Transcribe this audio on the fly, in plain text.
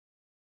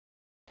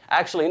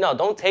Actually, no,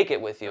 don't take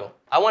it with you.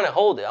 I want to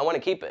hold it. I want to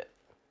keep it.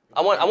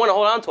 I want to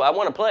hold on to it. I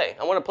want to play.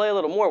 I want to play a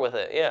little more with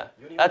it. Yeah.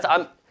 You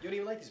don't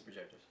even like these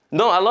projectors.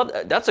 No, I love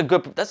that. That's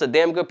a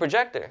damn good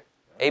projector.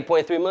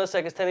 8.3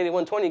 milliseconds, 1080,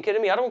 120. You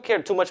kidding me? I don't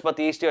care too much about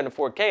the HDR and the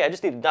 4K. I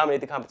just need to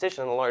dominate the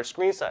competition on a large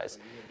screen size. So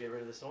you gonna get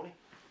rid of the Sony?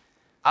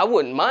 I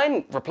wouldn't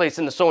mind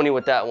replacing the Sony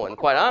with that one,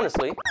 quite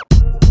honestly.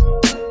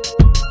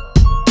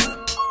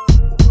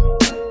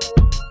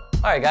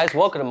 All right, guys,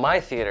 welcome to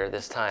my theater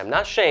this time,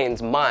 not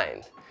Shane's,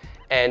 mine.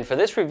 And for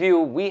this review,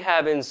 we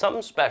have in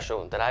something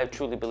special that I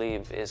truly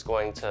believe is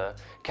going to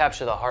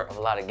capture the heart of a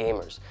lot of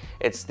gamers.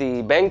 It's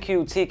the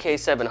BenQ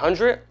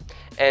TK700.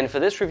 And for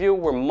this review,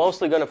 we're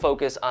mostly going to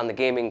focus on the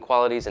gaming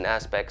qualities and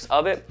aspects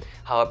of it,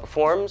 how it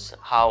performs,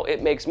 how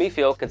it makes me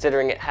feel,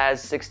 considering it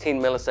has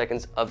 16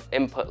 milliseconds of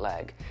input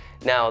lag.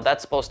 Now,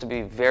 that's supposed to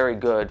be very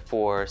good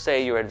for,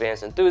 say, your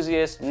advanced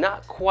enthusiasts,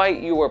 not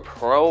quite your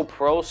pro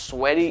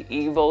sweaty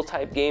Evo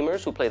type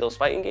gamers who play those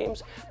fighting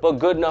games, but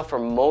good enough for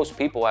most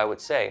people, I would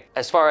say.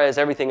 As far as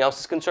everything else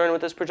is concerned with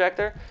this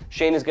projector,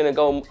 Shane is gonna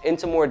go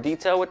into more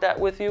detail with that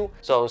with you,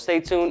 so stay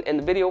tuned in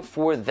the video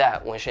for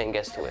that when Shane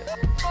gets to it.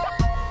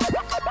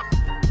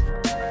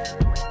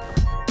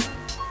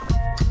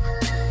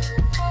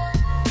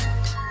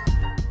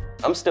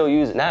 I'm still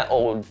using that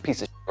old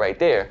piece of shit right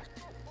there.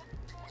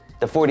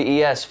 The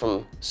 40ES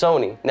from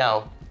Sony.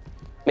 Now,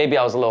 maybe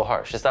I was a little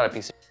harsh. It's not a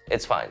piece of shit.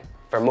 It's fine.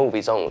 For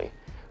movies only.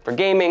 For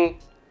gaming,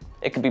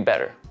 it could be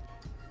better.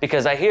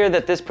 Because I hear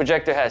that this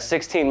projector has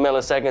 16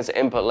 milliseconds of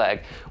input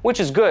lag, which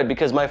is good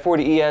because my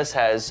 40ES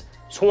has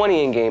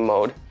 20 in game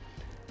mode.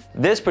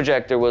 This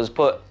projector was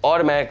put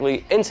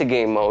automatically into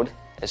game mode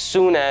as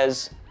soon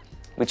as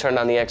we turned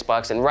on the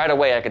Xbox, and right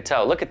away I could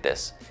tell, look at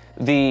this.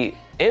 The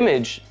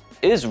image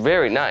is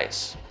very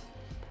nice.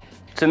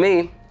 To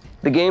me,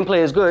 the gameplay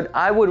is good.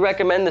 I would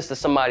recommend this to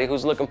somebody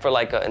who's looking for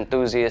like an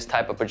enthusiast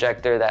type of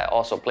projector that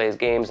also plays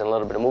games and a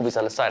little bit of movies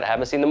on the side. I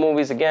haven't seen the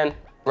movies again.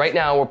 Right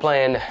now we're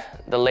playing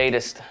the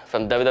latest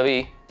from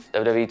WWE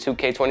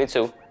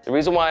 2K22. The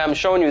reason why I'm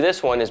showing you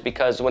this one is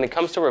because when it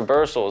comes to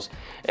reversals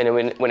and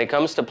when it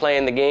comes to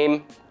playing the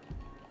game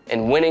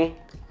and winning,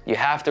 you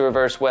have to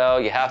reverse well,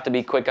 you have to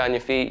be quick on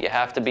your feet, you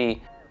have to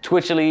be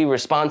twitchily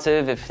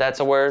responsive, if that's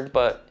a word,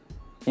 but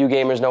you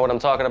gamers know what I'm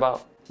talking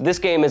about. This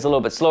game is a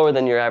little bit slower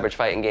than your average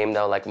fighting game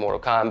though, like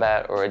Mortal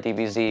Kombat or a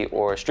DBZ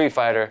or a Street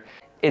Fighter.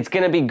 It's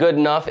gonna be good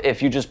enough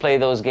if you just play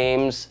those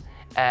games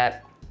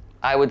at,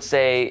 I would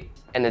say,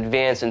 an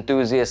advanced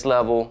enthusiast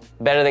level,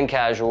 better than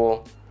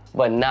casual,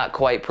 but not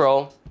quite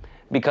pro.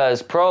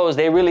 Because pros,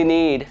 they really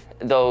need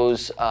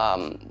those,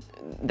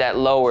 that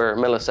lower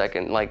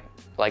millisecond,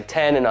 like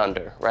 10 and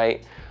under,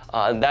 right?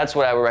 That's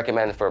what I would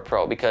recommend for a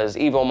pro because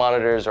Evo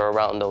monitors are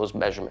around those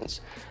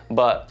measurements.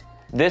 But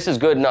this is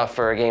good enough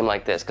for a game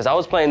like this, because I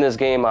was playing this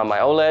game on my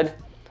OLED,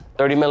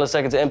 30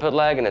 milliseconds of input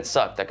lag, and it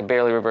sucked. I could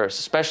barely reverse,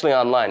 especially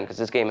online, because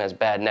this game has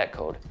bad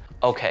netcode.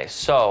 Okay,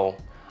 so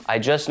I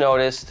just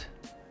noticed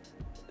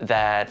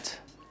that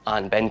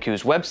on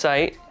BenQ's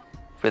website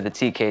for the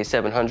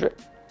TK700,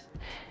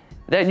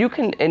 that you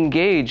can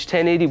engage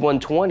 1080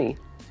 120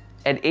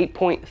 at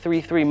 8.33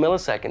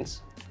 milliseconds.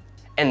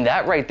 And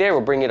that right there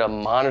will bring it a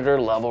monitor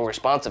level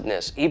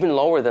responsiveness, even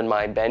lower than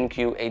my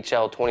BenQ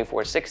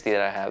HL2460 that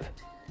I have.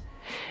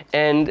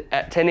 And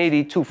at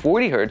 1080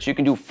 240 hertz, you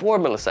can do 4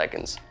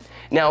 milliseconds.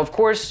 Now, of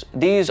course,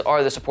 these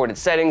are the supported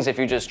settings if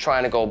you're just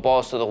trying to go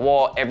balls to the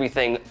wall,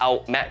 everything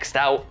out, maxed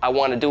out. I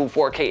want to do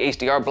 4K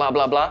HDR, blah,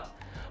 blah, blah.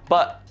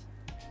 But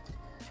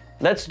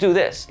let's do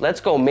this. Let's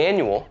go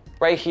manual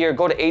right here.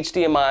 Go to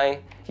HDMI,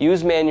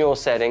 use manual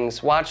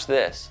settings. Watch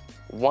this.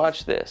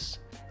 Watch this.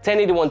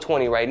 1080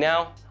 120 right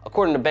now.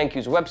 According to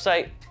BenQ's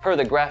website, per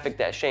the graphic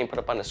that Shane put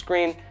up on the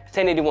screen,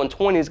 1080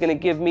 120 is going to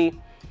give me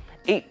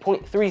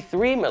 8.33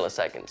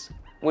 milliseconds,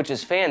 which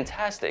is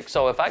fantastic.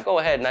 So if I go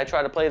ahead and I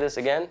try to play this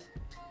again,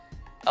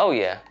 oh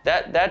yeah,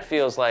 that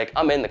feels like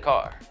I'm in the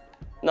car.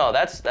 No,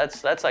 that's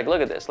like, look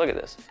at this, look at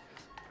this.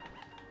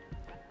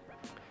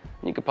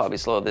 You could probably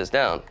slow this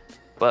down,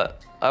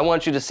 but I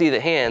want you to see the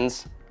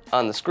hands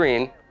on the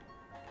screen.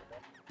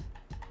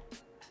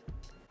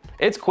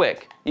 It's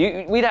quick.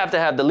 We'd have to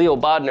have the Leo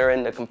Bodner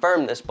in to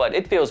confirm this, but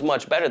it feels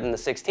much better than the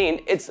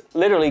 16. It's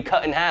literally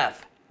cut in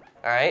half,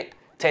 all right?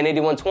 1080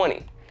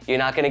 120. You're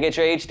not gonna get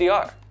your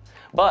HDR.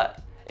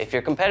 But if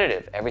you're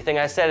competitive, everything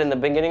I said in the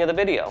beginning of the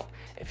video,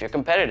 if you're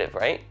competitive,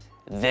 right?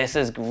 This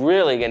is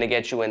really gonna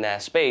get you in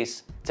that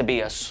space to be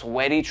a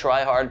sweaty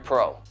try-hard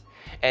pro.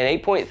 And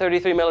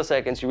 8.33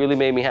 milliseconds, you really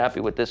made me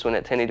happy with this one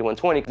at 1080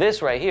 120.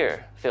 This right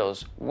here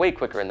feels way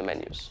quicker in the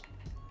menus.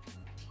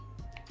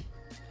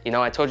 You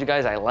know, I told you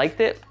guys I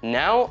liked it.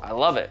 Now, I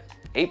love it.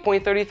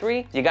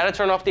 8.33, you gotta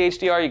turn off the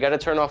HDR, you gotta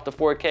turn off the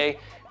 4K,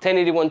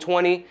 1080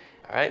 120.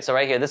 All right, so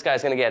right here, this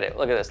guy's gonna get it.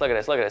 Look at this, look at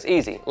this, look at this.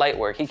 Easy, light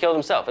work. He killed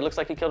himself. It looks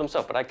like he killed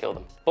himself, but I killed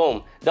him.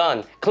 Boom,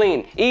 done,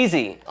 clean,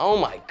 easy. Oh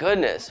my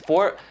goodness.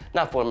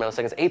 Not 4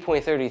 milliseconds,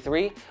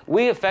 8.33.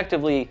 We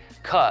effectively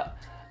cut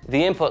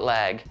the input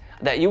lag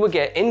that you would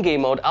get in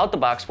game mode, out the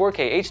box,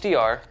 4K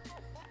HDR,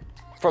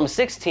 from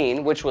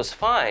 16, which was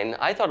fine.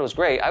 I thought it was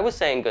great. I was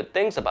saying good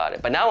things about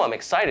it, but now I'm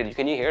excited.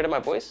 Can you hear it in my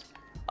voice?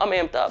 I'm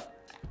amped up.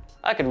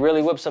 I could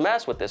really whip some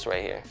ass with this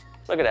right here.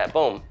 Look at that,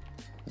 boom.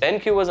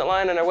 BenQ wasn't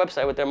lying on their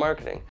website with their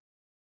marketing.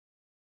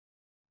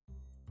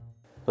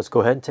 Let's go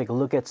ahead and take a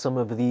look at some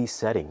of the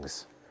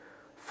settings.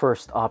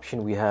 First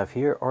option we have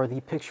here are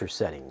the picture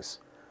settings.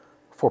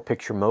 For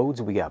picture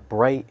modes, we got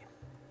bright,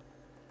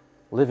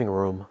 living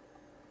room,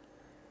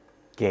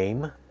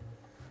 game,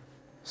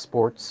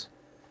 sports,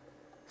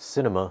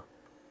 cinema,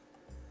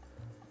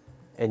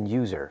 and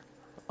user.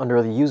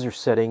 Under the user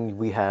setting,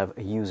 we have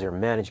a user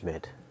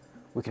management.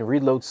 We can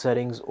reload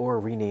settings or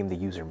rename the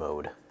user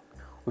mode.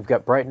 We've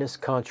got brightness,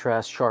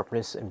 contrast,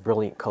 sharpness, and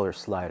brilliant color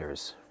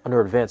sliders. Under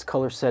advanced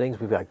color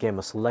settings, we've got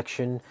gamma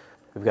selection.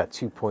 We've got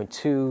 2.2,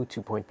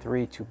 2.3,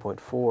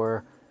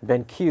 2.4,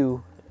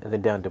 BenQ, and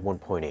then down to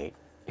 1.8.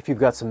 If you've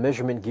got some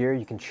measurement gear,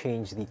 you can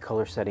change the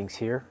color settings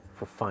here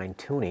for fine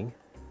tuning.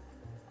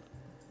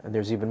 And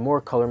there's even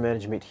more color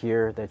management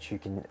here that you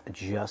can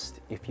adjust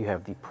if you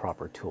have the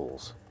proper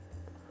tools.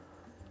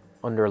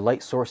 Under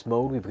light source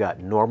mode, we've got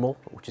normal,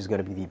 which is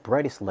going to be the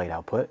brightest light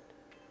output.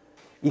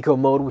 Eco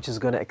mode, which is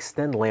going to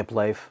extend lamp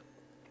life.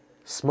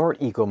 Smart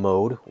eco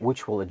mode,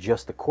 which will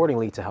adjust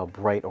accordingly to how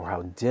bright or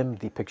how dim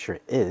the picture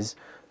is.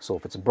 So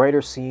if it's a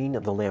brighter scene,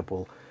 the lamp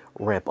will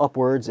ramp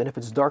upwards, and if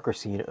it's darker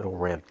scene, it'll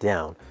ramp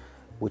down,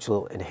 which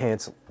will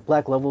enhance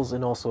black levels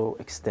and also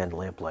extend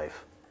lamp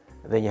life.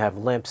 And then you have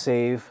lamp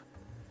save,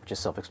 which is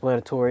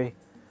self-explanatory,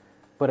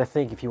 but I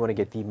think if you want to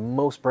get the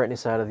most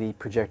brightness out of the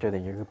projector,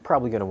 then you're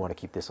probably going to want to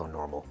keep this on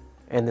normal.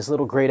 And this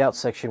little grayed out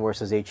section where it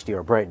says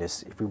HDR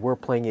brightness, if we were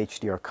playing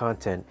HDR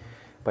content,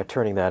 by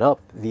turning that up,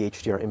 the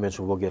HDR image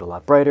will get a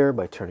lot brighter.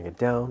 By turning it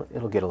down,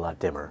 it'll get a lot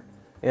dimmer.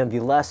 And the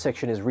last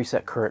section is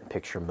reset current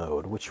picture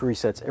mode, which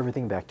resets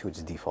everything back to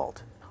its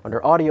default.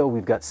 Under audio,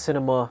 we've got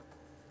cinema,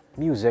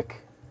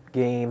 music,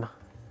 game,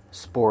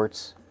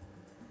 sports,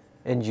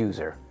 and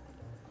user.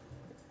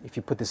 If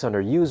you put this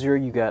under user,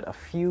 you got a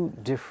few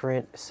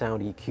different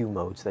sound EQ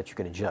modes that you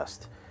can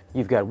adjust.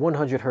 You've got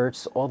 100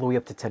 Hz all the way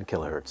up to 10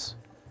 kHz.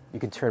 You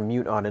can turn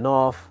mute on and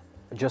off,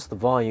 adjust the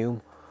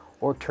volume,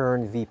 or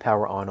turn the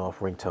power on-off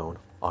ringtone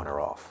on or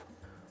off.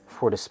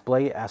 For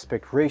display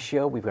aspect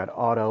ratio, we've got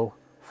auto,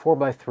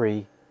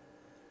 4:3,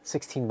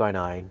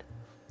 16:9,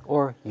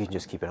 or you can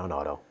just keep it on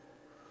auto.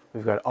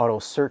 We've got auto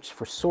search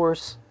for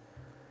source,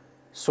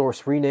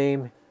 source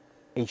rename,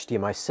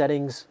 HDMI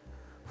settings.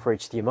 For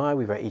HDMI,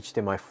 we've got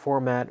HDMI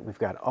format, we've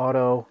got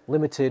auto,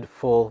 limited,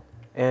 full,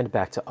 and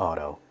back to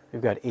auto.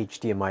 We've got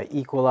HDMI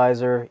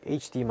equalizer,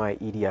 HDMI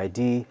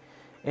EDID,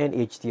 and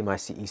HDMI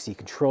CEC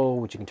control,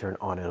 which you can turn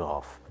on and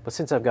off. But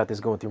since I've got this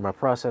going through my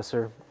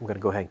processor, I'm going to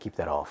go ahead and keep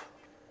that off.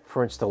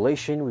 For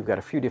installation, we've got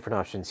a few different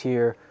options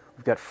here.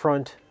 We've got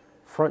front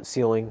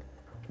ceiling,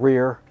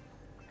 rear,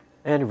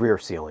 and rear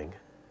ceiling.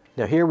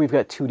 Now here we've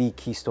got 2D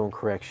keystone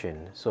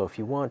correction. So if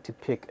you want to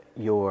pick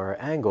your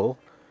angle,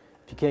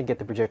 if you can't get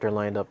the projector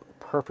lined up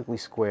perfectly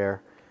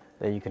square,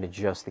 then you can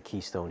adjust the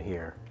keystone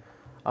here.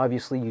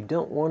 Obviously, you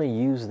don't want to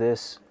use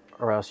this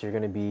or else you're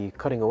going to be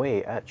cutting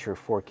away at your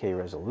 4K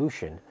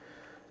resolution.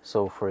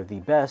 So for the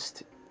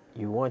best,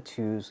 you want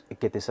to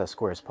get this as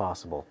square as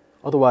possible.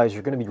 Otherwise,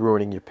 you're going to be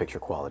ruining your picture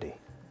quality.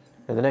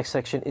 And the next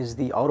section is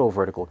the auto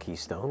vertical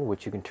keystone,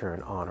 which you can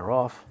turn on or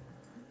off.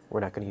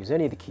 We're not going to use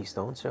any of the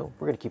keystones, so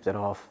we're going to keep that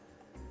off.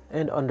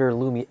 And under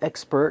Lumi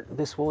Expert,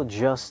 this will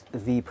adjust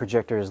the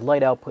projector's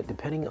light output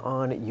depending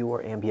on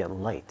your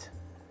ambient light.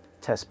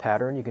 Test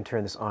pattern, you can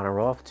turn this on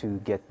or off to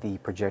get the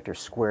projector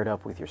squared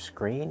up with your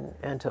screen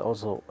and to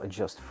also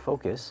adjust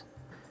focus.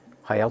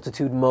 High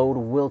altitude mode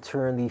will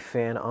turn the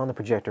fan on the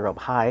projector up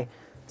high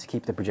to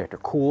keep the projector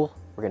cool.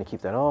 We're going to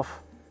keep that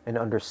off. And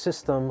under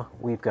system,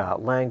 we've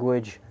got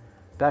language,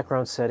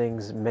 background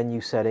settings,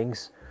 menu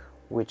settings,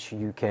 which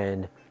you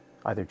can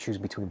either choose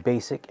between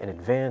basic and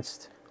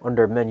advanced.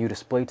 Under menu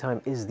display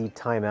time is the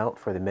timeout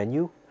for the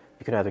menu.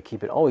 You can either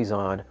keep it always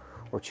on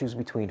or choose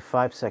between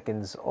 5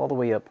 seconds all the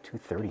way up to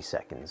 30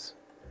 seconds.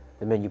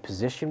 The menu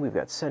position, we've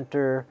got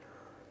center,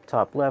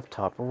 top left,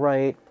 top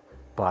right,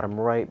 bottom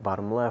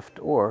left,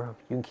 or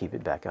you can keep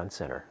it back on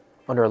center.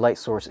 Under light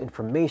source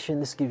information,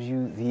 this gives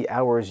you the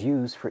hours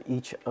used for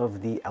each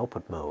of the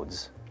output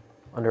modes.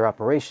 Under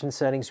operation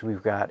settings,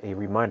 we've got a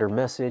reminder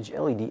message,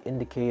 LED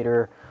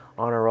indicator,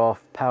 on or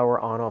off, power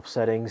on-off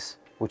settings,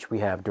 which we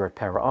have direct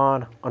power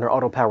on. Under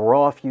auto power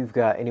off, you've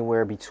got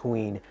anywhere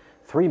between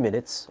 3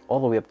 minutes all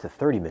the way up to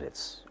 30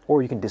 minutes,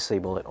 or you can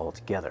disable it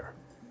altogether.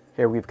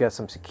 Here we've got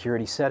some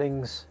security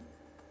settings,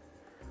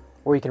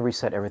 or you can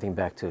reset everything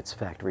back to its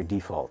factory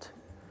default.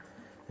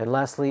 And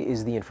lastly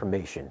is the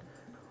information.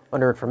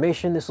 Under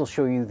information, this will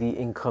show you the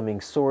incoming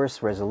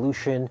source,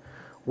 resolution,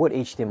 what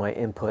HDMI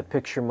input,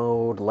 picture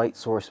mode, light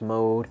source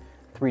mode,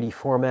 3D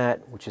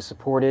format, which is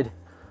supported,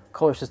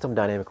 color system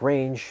dynamic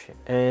range,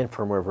 and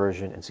firmware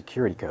version and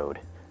security code.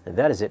 And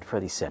that is it for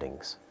these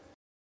settings.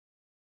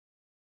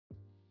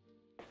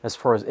 As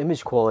far as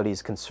image quality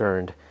is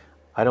concerned,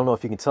 I don't know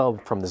if you can tell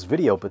from this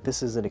video, but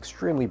this is an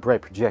extremely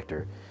bright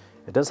projector.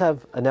 It does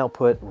have an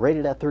output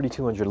rated at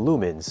 3200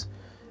 lumens,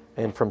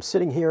 And from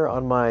sitting here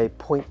on my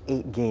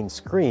 0.8 gain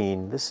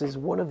screen, this is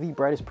one of the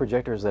brightest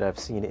projectors that I've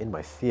seen in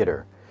my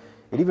theater.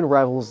 It even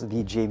rivals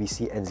the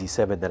JVC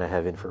NZ7 that I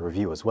have in for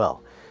review as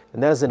well.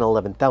 And that is an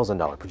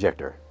 $11,000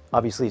 projector.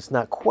 Obviously, it's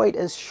not quite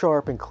as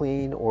sharp and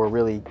clean or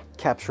really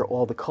capture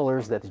all the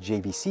colors that the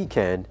JVC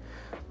can,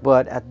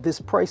 but at this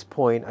price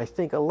point, I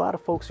think a lot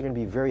of folks are going to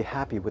be very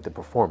happy with the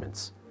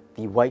performance.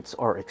 The whites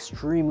are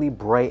extremely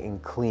bright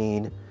and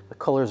clean. The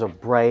colors are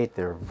bright,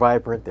 they're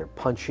vibrant, they're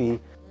punchy.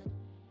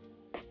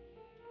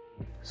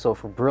 So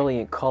for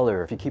brilliant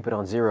color, if you keep it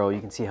on 0,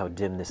 you can see how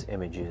dim this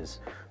image is.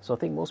 So I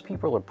think most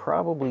people are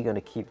probably going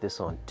to keep this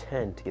on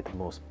 10 to get the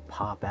most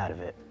pop out of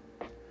it.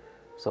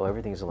 So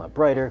everything's a lot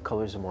brighter,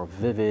 colors are more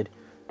vivid,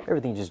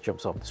 everything just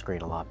jumps off the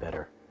screen a lot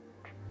better.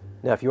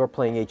 Now if you are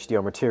playing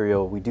HDR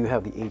material, we do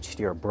have the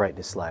HDR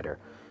brightness slider.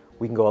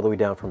 We can go all the way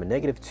down from a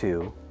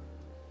 -2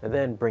 and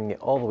then bring it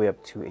all the way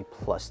up to a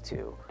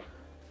 +2.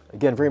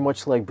 Again, very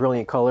much like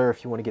brilliant color,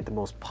 if you want to get the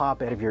most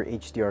pop out of your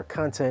HDR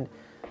content,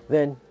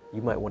 then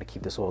you might want to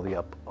keep this all the way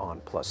up on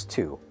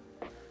 +2.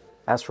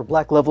 As for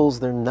black levels,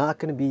 they're not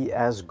going to be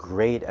as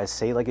great as,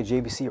 say, like a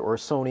JVC or a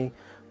Sony,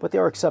 but they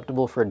are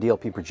acceptable for a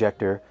DLP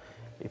projector.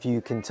 If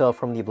you can tell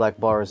from the black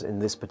bars in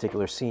this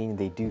particular scene,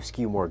 they do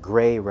skew more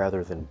gray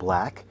rather than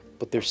black,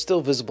 but there's still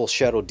visible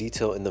shadow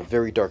detail in the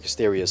very darkest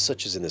areas,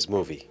 such as in this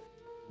movie.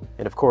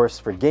 And of course,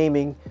 for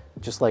gaming,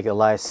 just like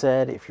Elias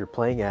said, if you're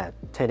playing at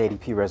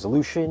 1080p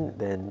resolution,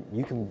 then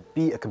you can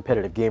be a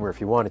competitive gamer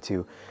if you wanted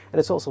to, and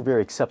it's also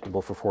very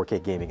acceptable for 4K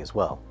gaming as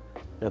well.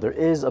 Now there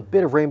is a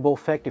bit of rainbow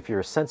effect if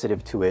you're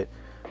sensitive to it,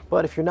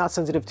 but if you're not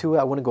sensitive to it,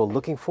 I wouldn't go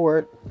looking for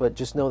it, but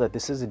just know that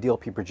this is a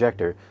DLP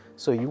projector,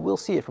 so you will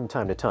see it from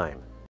time to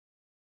time.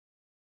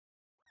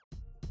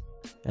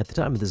 At the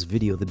time of this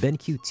video, the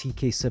BenQ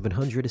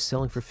TK700 is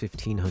selling for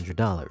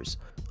 $1,500.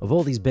 Of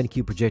all these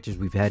BenQ projectors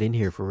we've had in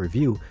here for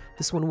review,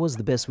 this one was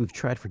the best we've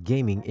tried for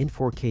gaming in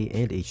 4K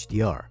and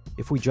HDR.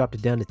 If we dropped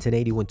it down to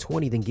 1080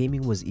 120, then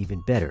gaming was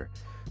even better.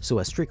 So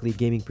as strictly a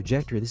gaming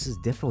projector, this is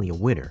definitely a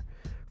winner.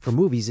 For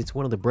movies, it's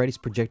one of the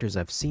brightest projectors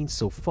I've seen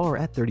so far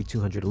at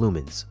 3200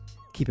 lumens.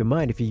 Keep in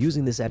mind, if you're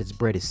using this at its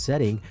brightest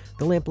setting,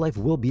 the lamp life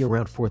will be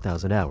around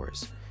 4,000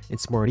 hours. In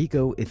Smart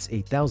Eco, it's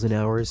 8,000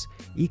 hours,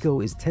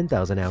 Eco is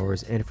 10,000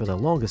 hours, and for the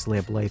longest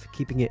lamp life,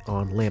 keeping it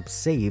on lamp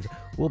save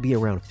will be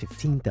around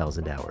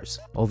 15,000 hours.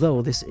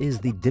 Although this is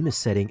the dimmest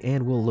setting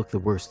and will look the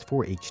worst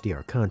for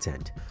HDR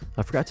content.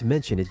 I forgot to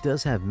mention it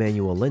does have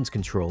manual lens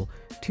control,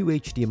 2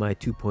 HDMI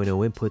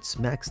 2.0 inputs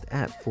maxed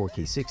at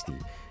 4K 60.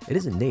 It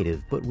isn't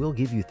native, but will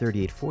give you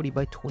 3840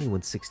 by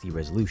 2160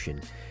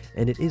 resolution,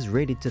 and it is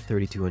rated to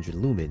 3200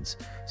 lumens,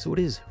 so it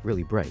is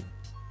really bright.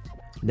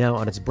 Now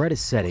on its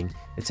brightest setting,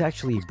 it's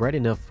actually bright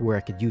enough where I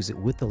could use it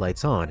with the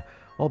lights on,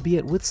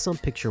 albeit with some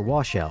picture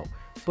washout,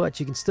 but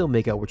you can still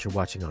make out what you're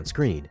watching on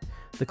screen.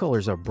 The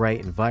colors are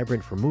bright and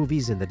vibrant for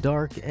movies in the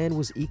dark and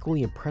was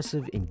equally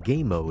impressive in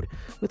game mode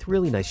with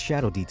really nice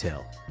shadow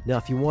detail. Now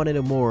if you wanted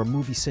a more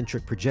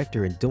movie-centric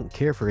projector and don't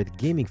care for the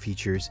gaming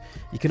features,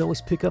 you can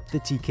always pick up the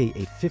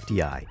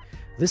TK850i.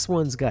 This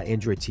one's got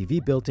Android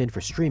TV built in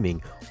for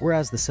streaming,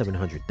 whereas the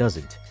 700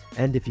 doesn't.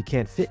 And if you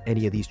can't fit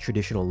any of these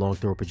traditional long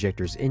throw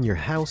projectors in your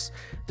house,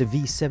 the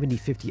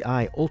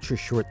V7050i Ultra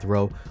Short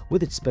Throw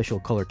with its special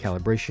color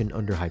calibration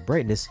under high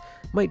brightness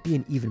might be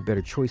an even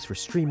better choice for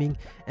streaming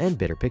and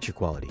better picture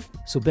quality.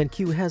 So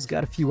BenQ has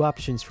got a few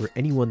options for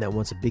anyone that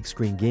wants a big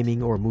screen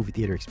gaming or movie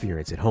theater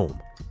experience at home.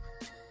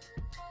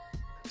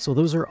 So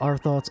those are our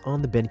thoughts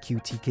on the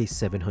BenQ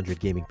TK700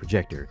 gaming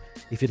projector.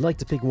 If you'd like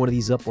to pick one of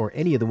these up or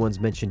any of the ones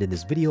mentioned in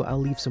this video,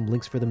 I'll leave some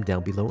links for them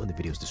down below in the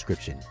video's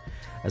description.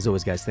 As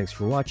always guys, thanks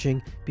for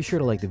watching, be sure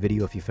to like the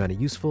video if you found it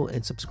useful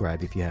and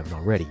subscribe if you haven't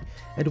already,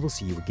 and we'll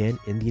see you again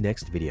in the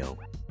next video.